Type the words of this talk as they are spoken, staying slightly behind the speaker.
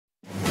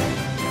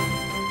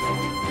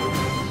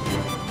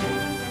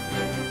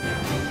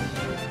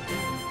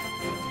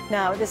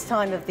Now, at this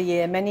time of the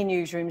year, many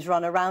newsrooms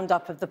run a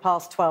roundup of the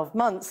past 12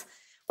 months.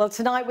 Well,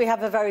 tonight we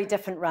have a very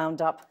different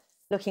roundup,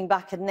 looking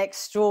back at an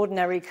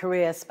extraordinary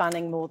career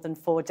spanning more than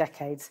 4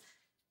 decades.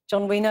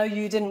 Jon, we know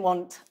you didn't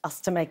want us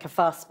to make a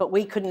fuss, but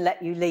we couldn't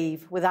let you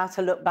leave without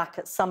a look back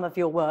at some of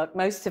your work,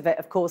 most of it,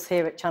 of course,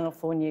 here at Channel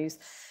 4 News,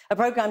 a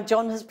programme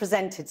Jon has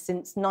presented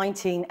since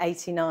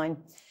 1989.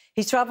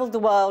 He's travelled the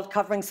world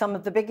covering some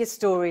of the biggest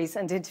stories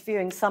and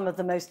interviewing some of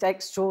the most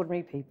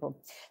extraordinary people.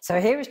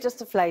 So here is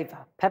just a flavour,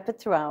 peppered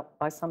throughout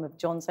by some of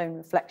Jon's own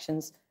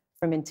reflections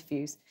from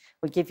interviews.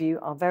 We'll give you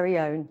our very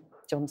own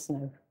Jon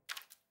Snow.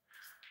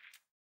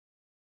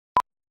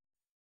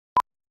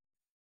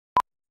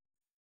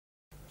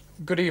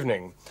 Good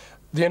evening.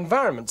 The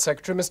Environment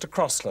Secretary, Mr.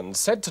 Crossland,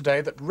 said today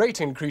that rate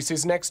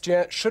increases next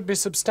year should be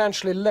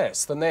substantially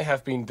less than they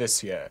have been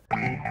this year.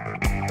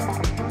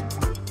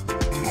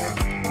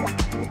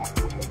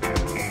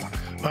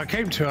 I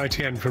came to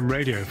ITN from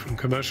radio, from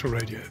commercial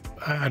radio.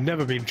 I'd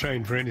never been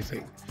trained for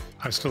anything.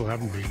 I still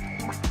haven't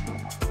been.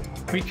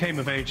 We came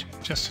of age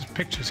just as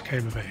pictures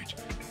came of age.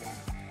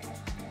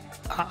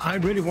 I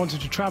really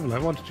wanted to travel. I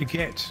wanted to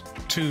get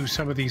to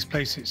some of these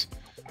places.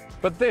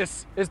 But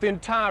this is the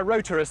entire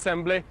rotor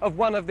assembly of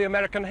one of the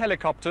American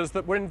helicopters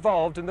that were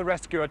involved in the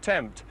rescue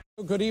attempt.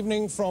 Good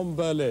evening from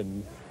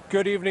Berlin.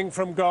 Good evening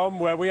from Gom,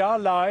 where we are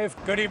live.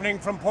 Good evening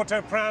from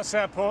Port-au-Prince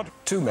Airport.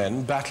 2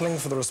 men battling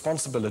for the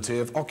responsibility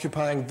of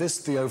occupying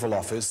the Oval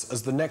Office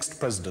as the next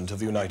President of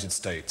the United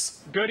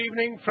States. Good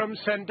evening from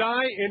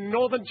Sendai in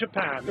northern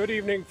Japan. Good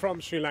evening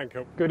from Sri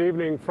Lanka. Good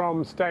evening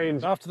from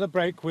Staines. After the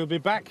break, we'll be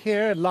back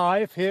here,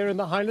 live, here in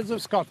the Highlands of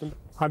Scotland.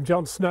 I'm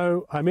Jon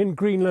Snow. I'm in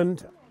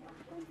Greenland.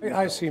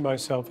 I see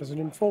myself as an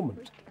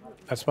informant.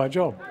 That's my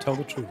job. Tell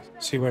the truth.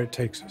 See where it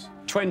takes us.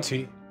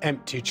 20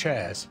 empty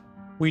chairs.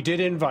 We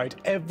did invite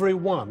every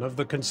one of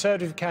the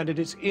Conservative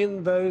candidates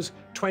in those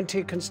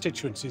 20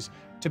 constituencies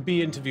to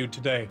be interviewed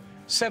today.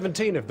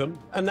 17 of them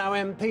are now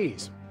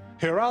MPs.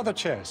 Here are the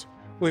chairs.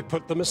 We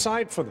put them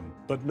aside for them,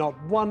 but not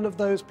one of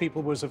those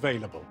people was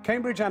available.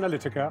 Cambridge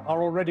Analytica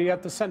are already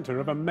at the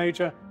centre of a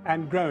major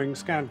and growing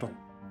scandal.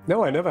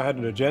 No, I never had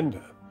an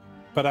agenda,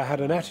 but I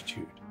had an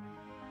attitude.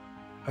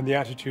 And the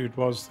attitude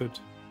was that,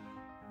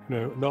 you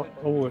know, not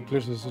all that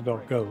glitters is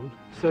not gold.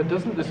 So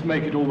doesn't this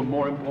make it all the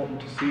more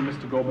important to see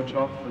Mr.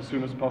 Gorbachev as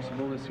soon as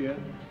possible this year?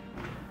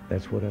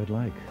 That's what I'd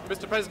like.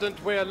 Mr.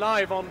 President, we're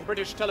live on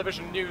British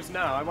television news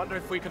now. I wonder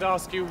if we could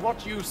ask you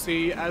what you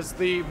see as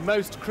the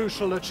most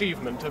crucial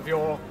achievement of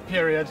your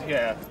period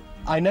here.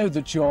 I know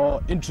that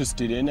you're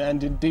interested in,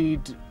 and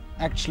indeed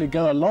actually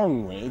go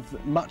along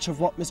with, much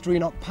of what Mr.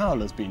 Enoch Powell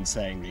has been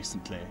saying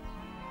recently.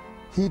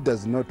 He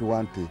does not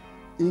want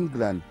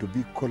England to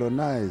be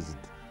colonized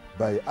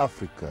by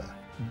Africa.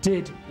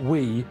 Did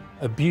we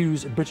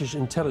abuse British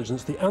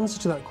intelligence? The answer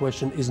to that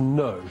question is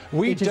no.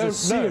 We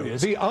don't know.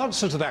 The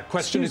answer to that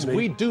question is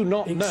we do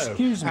not know.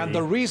 Excuse me. And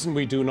the reason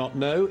we do not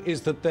know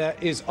is that there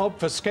is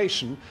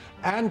obfuscation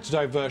and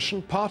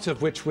diversion, part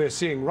of which we're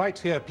seeing right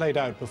here played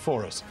out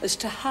before us. As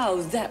to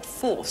how that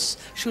force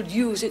should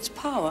use its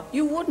power,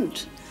 you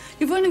wouldn't.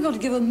 You've only got to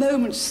give a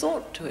moment's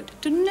thought to it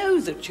to know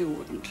that you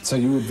wouldn't. So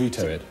you would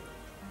veto it?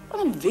 I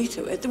don't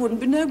veto it. There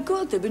wouldn't be no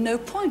good. There'd be no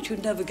point.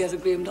 You'd never get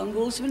agreement on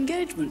rules of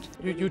engagement.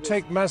 You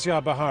take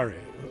Mazyar Bahari,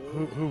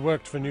 who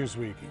worked for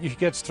Newsweek. He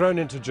gets thrown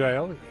into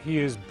jail. He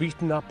is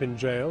beaten up in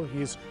jail.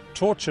 He is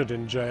tortured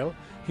in jail.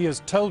 He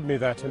has told me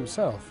that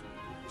himself.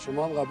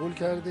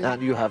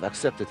 And you have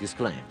accepted his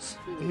claims.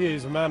 He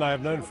is a man I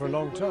have known for a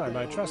long time.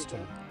 I trust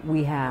him.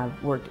 We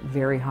have worked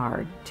very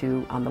hard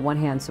to, on the one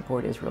hand,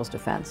 support Israel's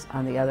defense,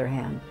 on the other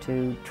hand,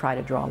 to try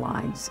to draw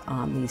lines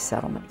on these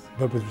settlements.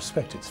 But with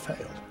respect, it's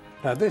failed.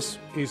 Now, this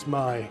is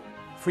my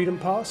Freedom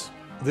Pass.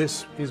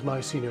 This is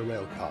my senior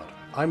rail card.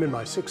 I'm in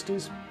my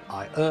 60s.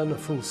 I earn a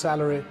full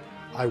salary.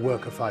 I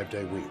work a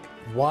 5-day week.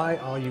 Why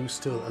are you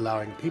still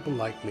allowing people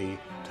like me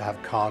to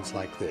have cards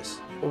like this?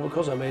 Well,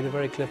 because I made a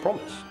very clear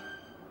promise.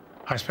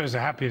 I suppose the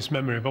happiest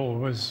memory of all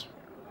was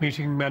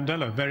meeting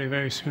Mandela very,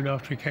 very soon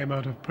after he came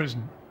out of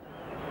prison.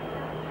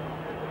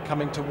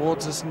 Coming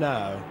towards us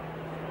now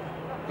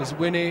is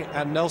Winnie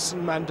and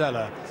Nelson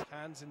Mandela.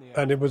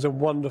 And it was a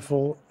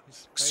wonderful,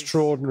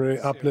 extraordinary,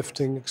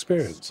 uplifting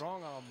experience.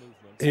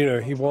 You know,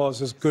 he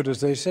was as good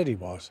as they said he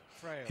was.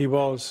 He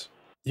was,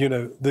 you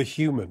know, the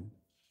human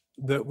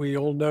that we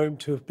all know him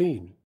to have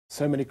been.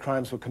 So many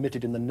crimes were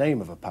committed in the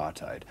name of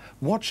apartheid.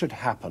 What should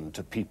happen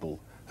to people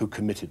who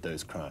committed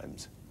those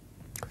crimes?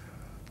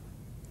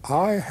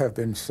 I have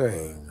been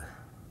saying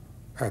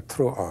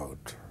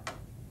throughout,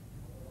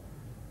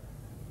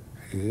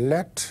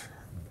 let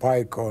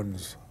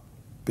bygones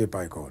be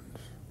bygones.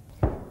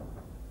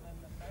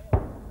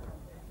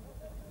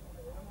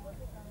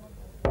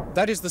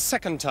 That is the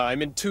second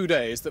time in 2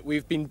 days that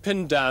we've been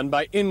pinned down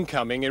by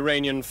incoming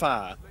Iranian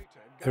fire.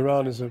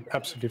 Iran is an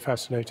absolutely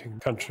fascinating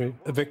country,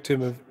 a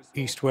victim of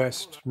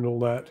East-West and all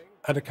that,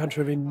 and a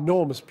country of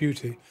enormous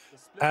beauty,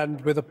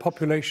 and with a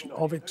population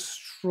of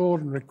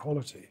extraordinary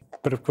quality.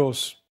 But of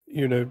course,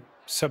 you know,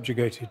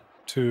 subjugated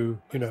to,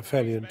 you know, a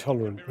fairly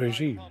intolerant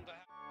regime.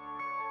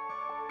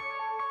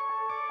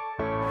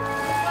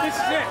 This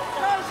is it,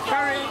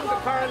 carrying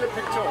the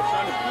Paralympic torch.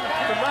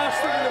 The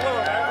last thing in the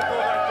world I ever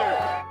thought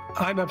I'd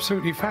do. I'm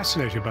absolutely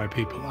fascinated by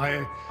people.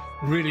 I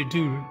really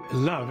do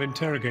love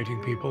interrogating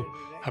people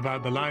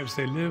about the lives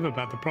they live,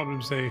 about the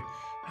problems they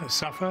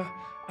suffer,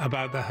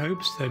 about their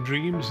hopes, their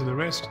dreams and the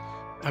rest.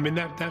 I mean,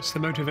 that's the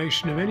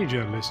motivation of any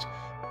journalist,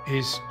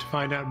 is to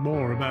find out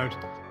more about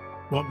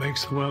what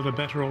makes the world a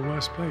better or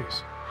worse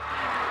place.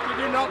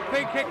 Did you not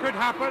think it could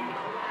happen?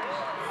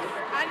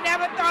 I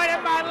never thought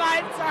in my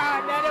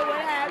lifetime that it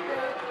would happen.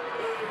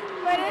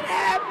 But it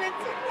happened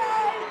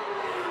tonight.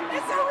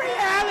 It's a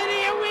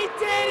reality and we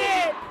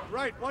did it.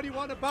 Right, what do you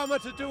want Obama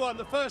to do on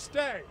the first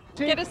day?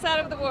 Get us out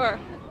of the war.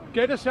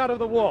 Get us out of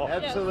the war?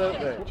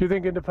 Absolutely. Do you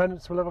think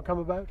independence will ever come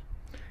about?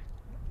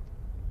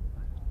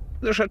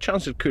 There's a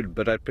chance it could,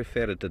 but I'd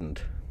prefer it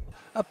didn't.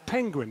 A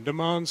penguin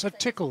demands a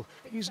tickle.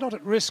 He's not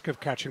at risk of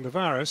catching the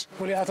virus.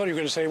 Well, I thought you were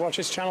going to say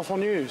watches Channel 4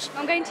 News.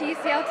 I'm going to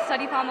UCL to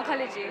study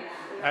pharmacology.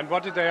 And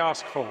what did they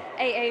ask for?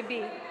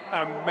 AAB.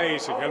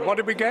 Amazing. And what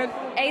did we get?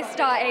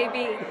 A-star AB.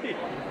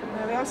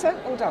 There we are, sir.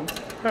 All done.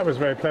 That was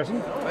very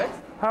pleasant.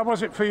 How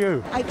was it for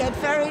you? I get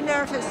very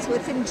nervous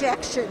with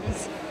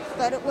injections,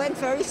 but it went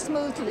very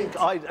smoothly.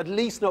 I at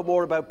least know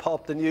more about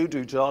pop than you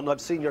do, John.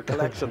 I've seen your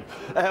collection.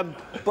 Well,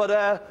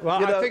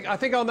 you know, I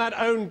think on that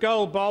own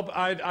goal, Bob,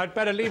 I'd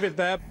better leave it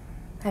there.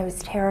 I was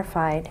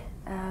terrified.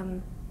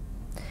 I've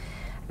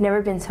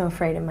never been so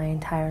afraid in my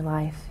entire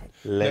life.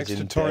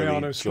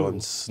 Legendary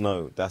Jon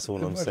Snow. That's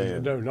all I'm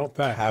saying. No, not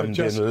that.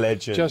 Camden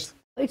legend.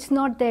 It's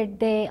not that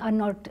they are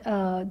not,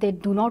 they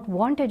do not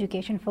want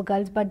education for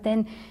girls, but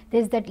then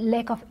there's that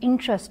lack of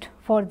interest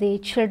for the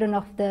children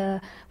of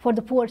for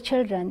the poor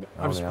children.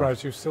 I'm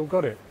surprised you've still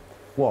got it.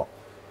 What?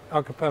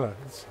 A cappella.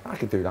 I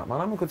could do that, man.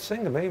 I'm a good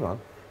singer, me,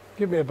 man.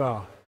 Give me a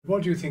bar.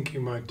 What do you think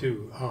you might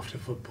do after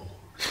football?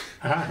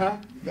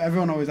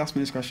 Everyone always asks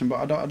me this question,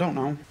 but I don't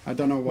know. I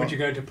don't know what. Would you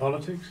go into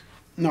politics?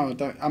 No,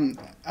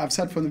 I've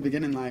said from the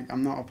beginning, like,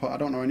 I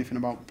don't know anything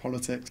about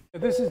politics.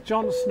 This is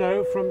Jon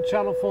Snow from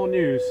Channel 4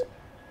 News.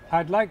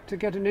 I'd like to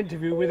get an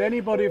interview with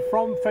anybody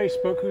from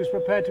Facebook who's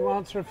prepared to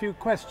answer a few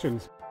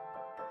questions.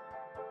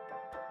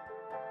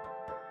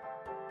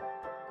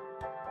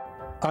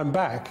 I'm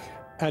back,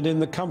 and in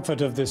the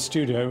comfort of this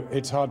studio,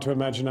 it's hard to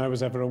imagine I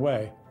was ever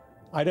away.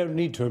 I don't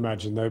need to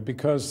imagine, though,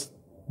 because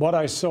what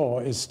I saw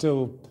is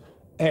still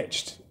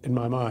etched in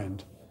my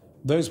mind.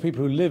 Those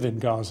people who live in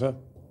Gaza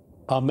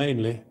are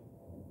mainly,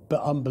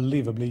 but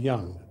unbelievably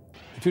young.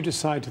 If you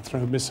decide to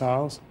throw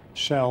missiles,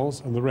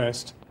 shells, and the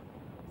rest,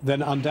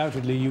 then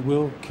undoubtedly you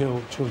will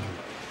kill children,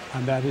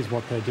 and that is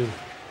what they're doing.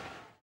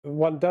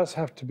 One does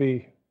have to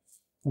be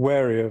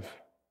wary of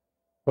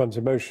one's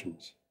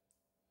emotions,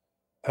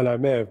 and I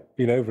may have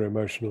been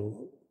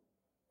over-emotional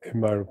in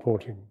my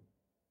reporting.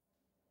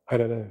 I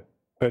don't know,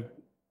 but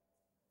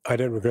I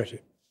don't regret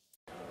it.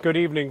 Good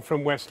evening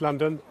from West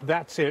London.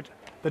 That's it.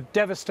 The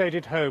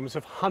devastated homes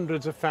of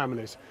hundreds of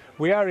families.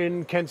 We are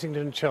in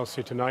Kensington and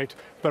Chelsea tonight,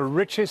 the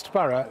richest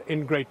borough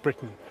in Great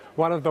Britain,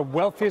 one of the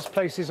wealthiest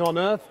places on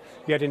earth,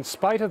 yet in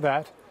spite of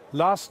that,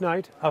 last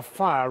night a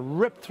fire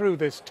ripped through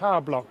this tower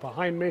block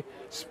behind me,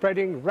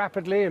 spreading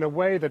rapidly in a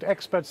way that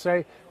experts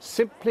say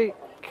simply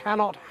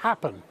cannot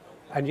happen,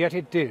 and yet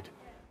it did.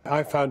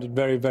 I found it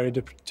very, very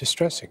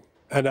distressing,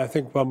 and I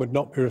think one would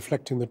not be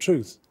reflecting the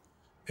truth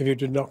if you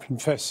did not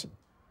confess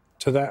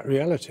to that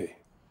reality.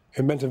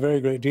 It meant a very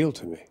great deal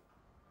to me.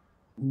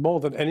 More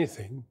than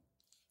anything,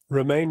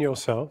 remain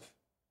yourself.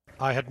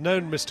 I had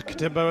known Mr.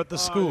 Katimbo at the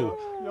school.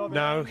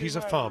 Now he's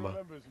a farmer.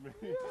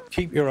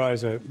 Keep your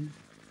eyes open.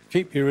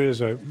 Keep your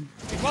ears open.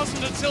 It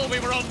wasn't until we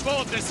were on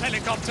board this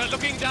helicopter,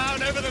 looking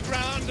down over the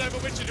ground over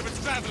which it was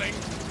travelling,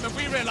 that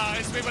we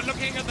realised we were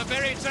looking at the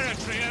very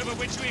territory over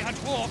which we had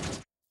walked.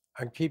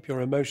 And keep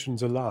your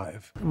emotions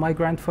alive. My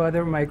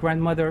grandfather, my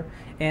grandmother,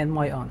 and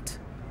my aunt.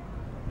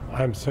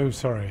 I'm so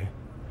sorry.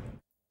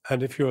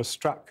 And if you're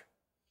struck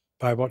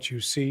by what you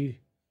see,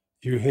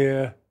 you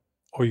hear,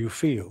 or you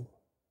feel,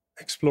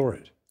 explore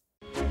it.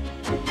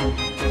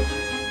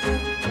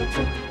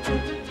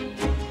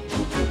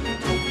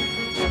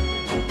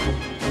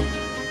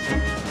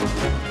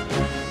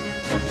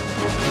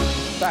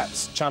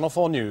 That's Channel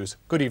 4 News.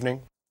 Good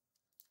evening.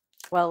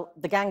 Well,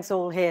 the gang's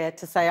all here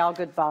to say our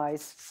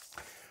goodbyes.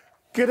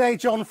 Good day,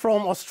 John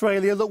from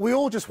Australia. Look, we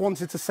all just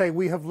wanted to say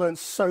we have learned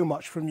so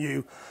much from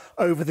you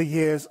over the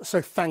years,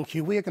 so thank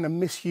you. We are going to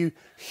miss you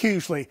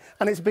hugely,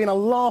 and it's been a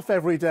laugh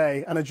every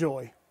day and a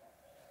joy.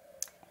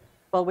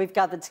 Well, we've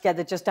gathered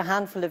together just a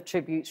handful of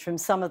tributes from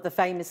some of the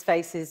famous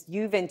faces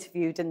you've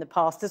interviewed in the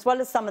past, as well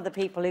as some of the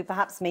people who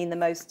perhaps mean the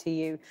most to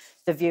you,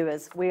 the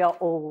viewers. We are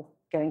all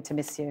going to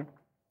miss you.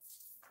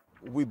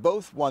 We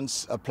both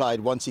once applied,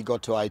 once he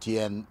got to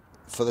ITN,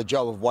 for the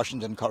job of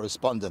Washington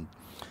correspondent,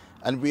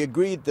 and we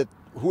agreed that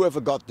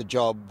whoever got the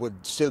job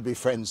would still be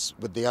friends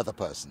with the other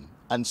person.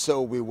 And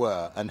so we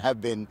were, and have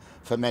been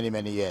for many,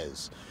 many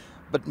years.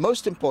 But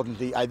most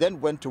importantly, I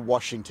then went to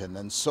Washington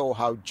and saw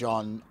how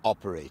John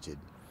operated.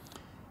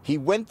 He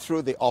went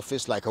through the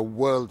office like a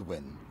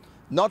whirlwind.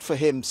 Not for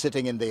him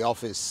sitting in the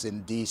office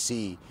in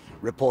DC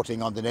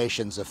reporting on the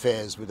nation's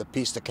affairs with a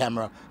piece to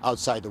camera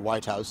outside the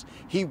White House.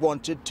 He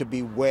wanted to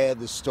be where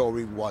the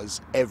story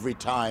was every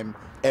time,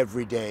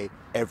 every day,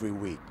 every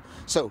week.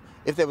 So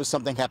if there was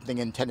something happening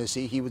in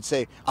Tennessee, he would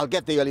say, I'll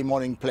get the early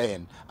morning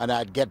plane, and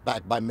I'd get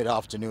back by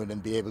mid-afternoon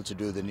and be able to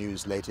do the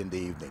news late in the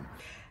evening.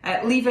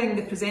 Leaving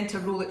the presenter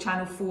role at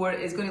Channel 4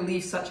 is going to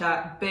leave such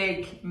a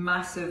big,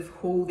 massive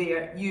hole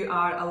there. You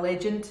are a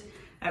legend,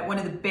 one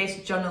of the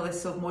best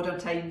journalists of modern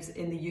times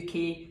in the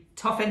UK.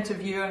 Tough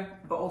interviewer,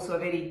 but also a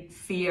very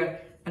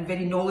fair and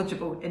very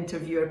knowledgeable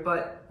interviewer,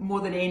 but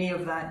more than any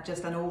of that,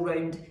 just an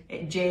all-round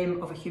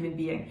gem of a human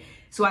being.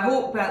 So I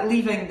hope that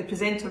leaving the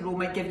presenter role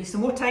might give you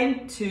some more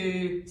time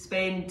to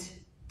spend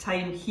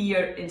time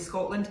here in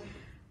Scotland,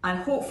 and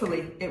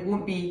hopefully it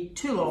won't be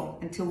too long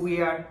until we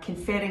are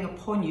conferring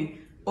upon you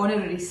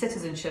honorary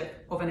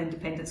citizenship of an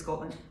independent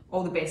Scotland.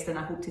 All the best, and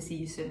I hope to see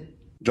you soon.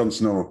 Jon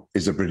Snow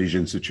is a British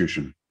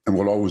institution and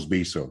will always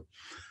be so.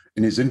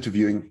 In his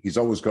interviewing, he's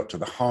always got to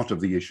the heart of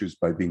the issues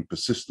by being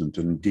persistent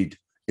and indeed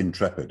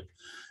intrepid.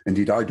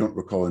 Indeed, I don't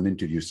recall an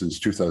interview since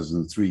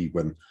 2003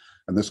 when,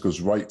 and this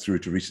goes right through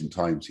to recent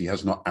times, he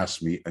has not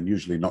asked me, and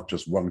usually not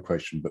just one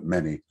question, but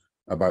many,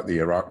 about the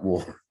Iraq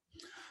War.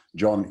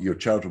 Jon, your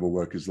charitable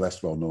work is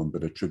less well known,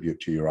 but a tribute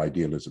to your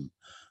idealism.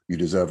 You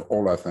deserve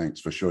all our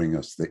thanks for showing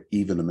us that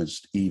even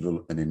amidst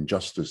evil and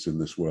injustice in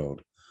this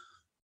world,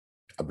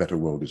 a better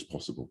world is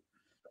possible.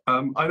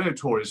 I know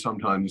Tories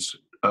sometimes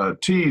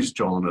tease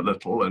Jon a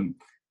little, and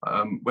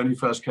when he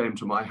first came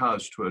to my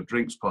house to a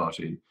drinks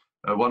party,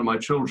 one of my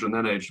children,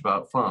 then aged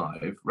about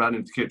 5, ran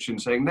into the kitchen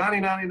saying, "Nanny,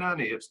 nanny,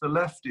 nanny, it's the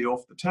lefty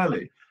off the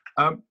telly."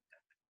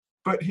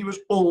 But he was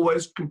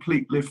always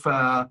completely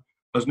fair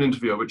as an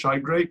interviewer, which I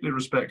greatly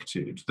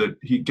respected, that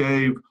he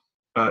gave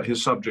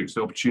his subjects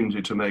the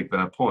opportunity to make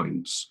their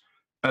points.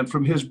 And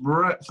from his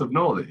breadth of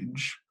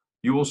knowledge,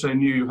 you also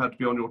knew you had to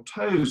be on your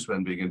toes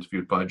when being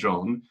interviewed by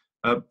Jon,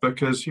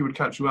 because he would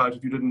catch you out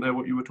if you didn't know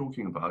what you were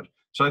talking about.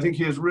 So I think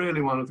he is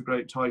really one of the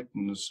great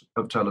titans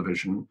of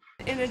television.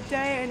 In a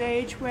day and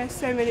age where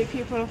so many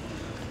people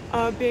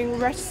are being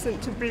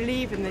reticent to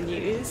believe in the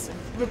news,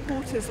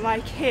 reporters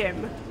like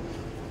him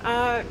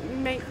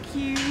make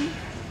you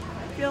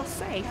feel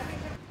safe.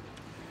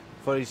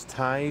 For his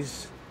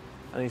ties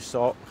and his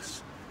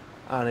socks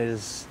and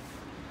his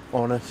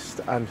honest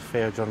and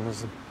fair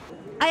journalism.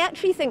 I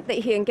actually think that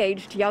he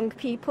engaged young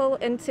people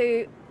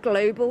into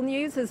global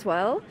news as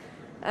well.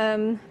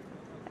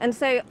 And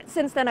so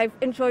since then I've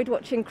enjoyed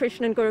watching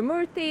Krishnan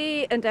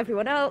Gurumurthy and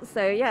everyone else.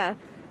 So yeah,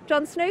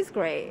 Jon Snow's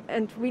great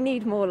and we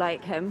need more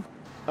like him.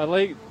 I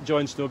like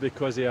Jon Snow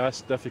because he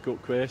asked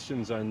difficult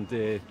questions and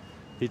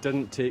he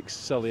didn't take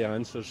silly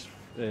answers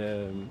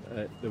the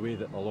way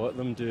that a lot of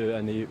them do,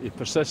 and he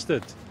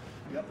persisted.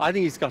 I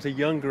think he's got a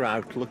younger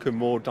outlook, a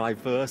more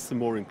diverse and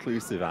more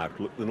inclusive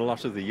outlook than a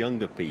lot of the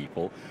younger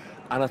people.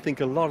 And I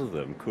think a lot of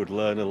them could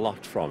learn a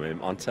lot from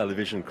him on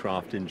television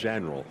craft in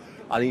general.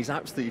 I think he's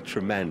absolutely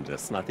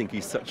tremendous, and I think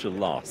he's such a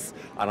loss.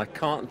 And I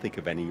can't think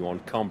of anyone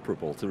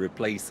comparable to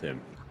replace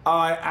him.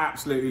 I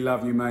absolutely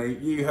love you, mate.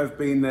 You have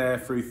been there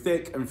through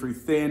thick and through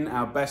thin,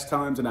 our best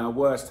times and our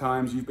worst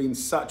times. You've been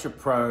such a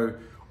pro,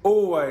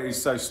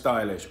 always so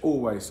stylish,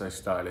 always so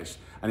stylish.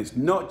 And it's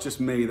not just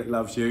me that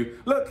loves you.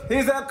 Look,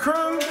 here's our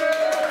crew.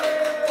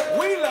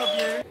 We love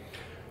you.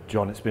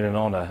 Jon, it's been an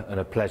honour and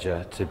a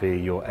pleasure to be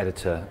your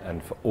editor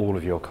and for all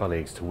of your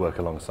colleagues to work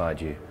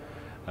alongside you.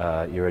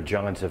 You're a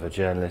giant of a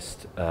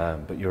journalist,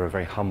 but you're a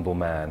very humble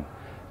man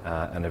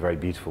and a very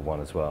beautiful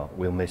one as well.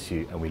 We'll miss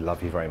you and we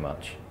love you very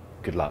much.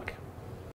 Good luck.